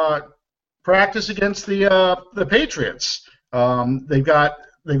is practice against the Patriots. They've got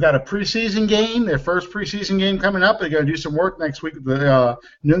a preseason game, their first preseason game coming up. They're going to do some work next week with the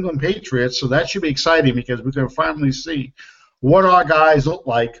New England Patriots, so that should be exciting because we're going to finally see what our guys look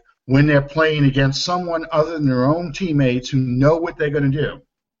like when they're playing against someone other than their own teammates who know what they're going to do.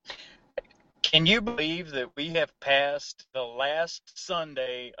 Can you believe that we have passed the last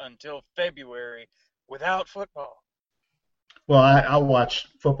Sunday until February without football? Well, I watch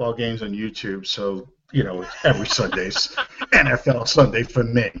football games on YouTube, so every Sunday's NFL Sunday for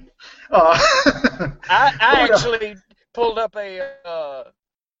me. I actually pulled up a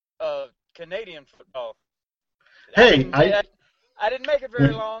Canadian football. Hey, I didn't make it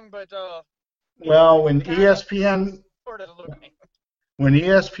very long, but when ESPN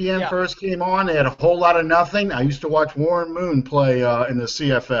first came on, they had a whole lot of nothing. I used to watch Warren Moon play in the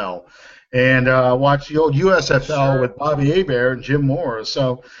CFL, and watch the old USFL with Bobby Hebert and Jim Moore.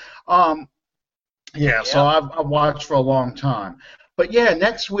 So, so I've watched for a long time. But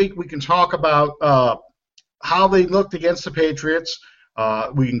next week we can talk about how they looked against the Patriots.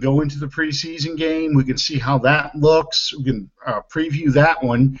 We can go into the preseason game. We can see how that looks. We can preview that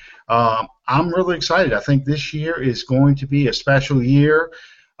one. I'm really excited. I think this year is going to be a special year.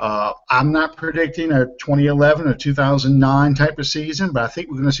 I'm not predicting a 2011 or 2009 type of season, but I think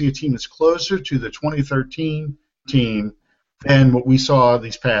we're going to see a team that's closer to the 2013 team than what we saw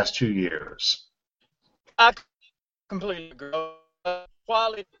these past 2 years. I completely agree.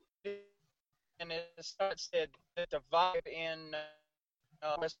 Quality, and as Scott said, that the vibe in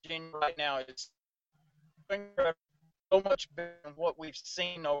West Virginia right now is so much better than what we've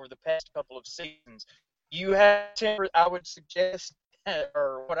seen over the past couple of seasons. You have I would suggest,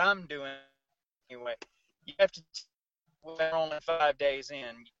 or what I'm doing anyway, you have to, we're only 5 days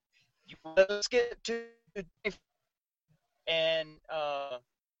in. Let's get to and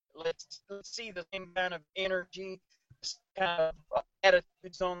let's see the same kind of energy, kind of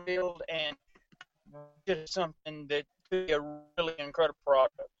attitudes on the field, and get something that could be a really incredible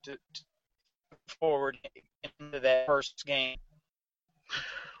product to forward into that first game.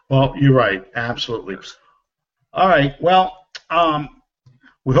 Well, you're right. Absolutely. All right. Well,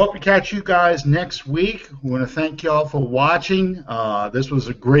 we hope to catch you guys next week. We want to thank you all for watching. This was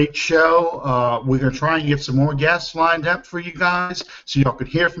a great show. We're going to try and get some more guests lined up for you guys so y'all could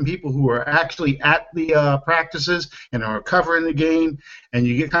hear from people who are actually at the practices and are covering the game, and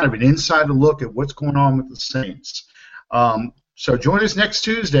you get kind of an insider look at what's going on with the Saints. So join us next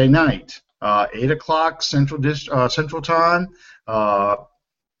Tuesday night, 8 o'clock Central Time.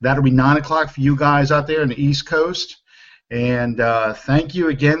 That'll be 9 o'clock for you guys out there in the East Coast. And thank you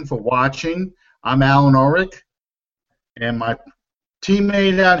again for watching. I'm Alan Ulrich, and my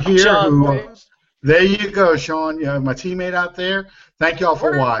teammate out here. Sean there you go, Sean. Yeah, my teammate out there. Thank you all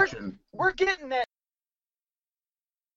for watching. We're getting that.